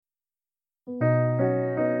This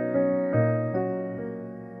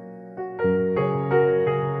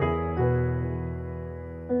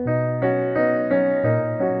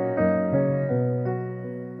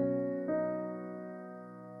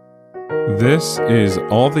is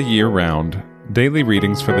All the Year Round, Daily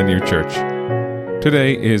Readings for the New Church.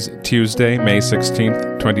 Today is Tuesday, May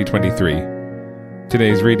 16th, 2023.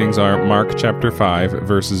 Today's readings are Mark chapter 5,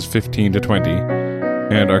 verses 15 to 20,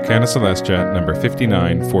 and Arcana Celestia, number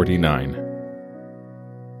 5949.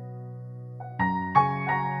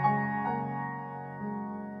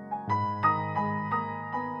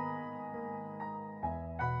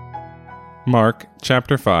 Mark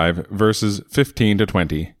chapter 5, verses 15 to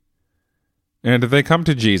 20. And they come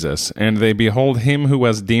to Jesus, and they behold him who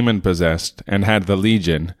was demon-possessed, and had the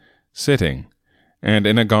legion, sitting, and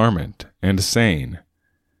in a garment, and sane.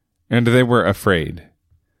 And they were afraid.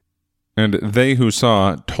 And they who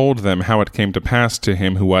saw told them how it came to pass to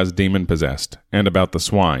him who was demon-possessed, and about the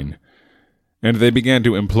swine. And they began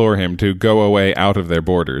to implore him to go away out of their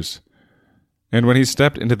borders. And when he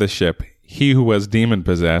stepped into the ship, he who was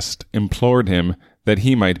demon-possessed implored him that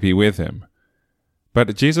he might be with him.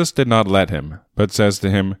 But Jesus did not let him, but says to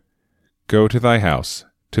him, Go to thy house,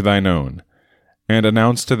 to thine own, and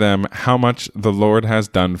announce to them how much the Lord has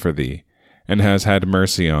done for thee, and has had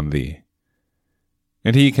mercy on thee.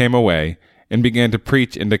 And he came away, and began to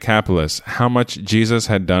preach in Decapolis how much Jesus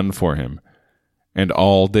had done for him, and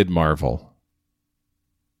all did marvel.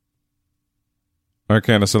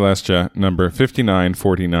 Arcana Celestia, number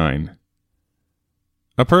 5949.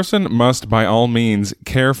 A person must by all means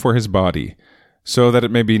care for his body, so that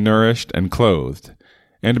it may be nourished and clothed,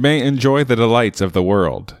 and may enjoy the delights of the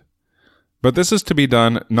world. But this is to be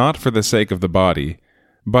done not for the sake of the body,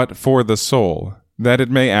 but for the soul, that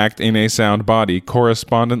it may act in a sound body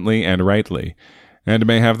correspondently and rightly, and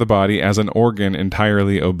may have the body as an organ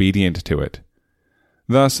entirely obedient to it.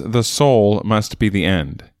 Thus the soul must be the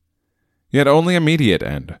end. Yet only a mediate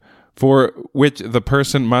end, for which the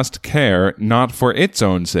person must care not for its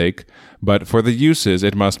own sake, but for the uses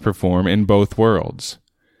it must perform in both worlds.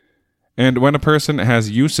 And when a person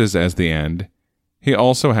has uses as the end, he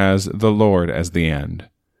also has the Lord as the end.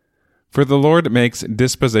 For the Lord makes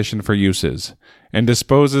disposition for uses, and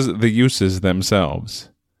disposes the uses themselves.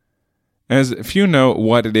 As few know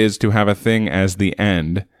what it is to have a thing as the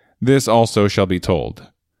end, this also shall be told.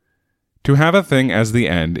 To have a thing as the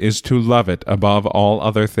end is to love it above all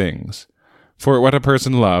other things, for what a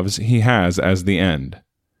person loves he has as the end.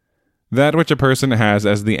 That which a person has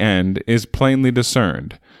as the end is plainly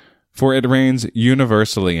discerned, for it reigns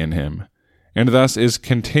universally in him, and thus is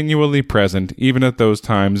continually present even at those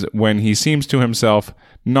times when he seems to himself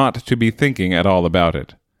not to be thinking at all about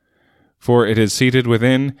it. For it is seated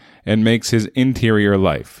within and makes his interior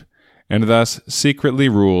life, and thus secretly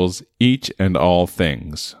rules each and all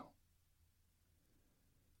things.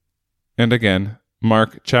 And again,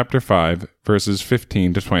 Mark chapter 5, verses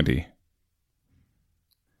 15 to 20.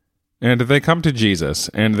 And they come to Jesus,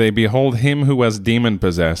 and they behold him who was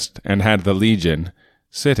demon-possessed, and had the legion,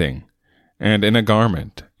 sitting, and in a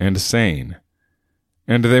garment, and sane.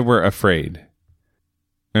 And they were afraid.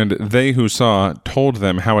 And they who saw told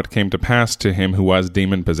them how it came to pass to him who was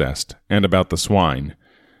demon-possessed, and about the swine.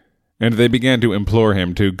 And they began to implore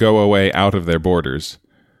him to go away out of their borders.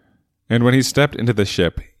 And when he stepped into the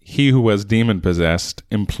ship, he who was demon-possessed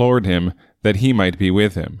implored him that he might be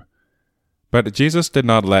with him. But Jesus did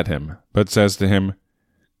not let him, but says to him,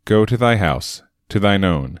 Go to thy house, to thine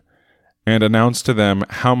own, and announce to them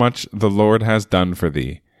how much the Lord has done for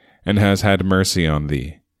thee, and has had mercy on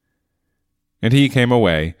thee. And he came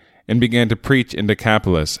away, and began to preach in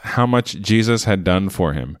Decapolis how much Jesus had done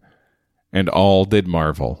for him, and all did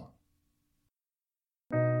marvel.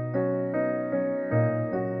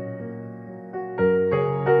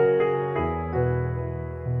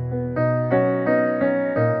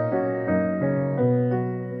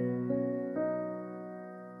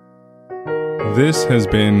 This has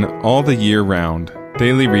been All the Year Round,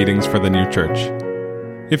 Daily Readings for the New Church.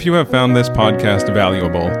 If you have found this podcast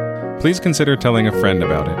valuable, please consider telling a friend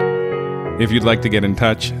about it. If you'd like to get in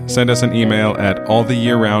touch, send us an email at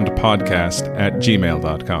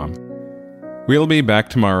alltheyearroundpodcast@gmail.com. We'll be back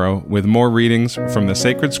tomorrow with more readings from the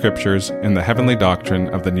sacred scriptures and the heavenly doctrine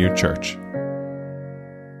of the New Church.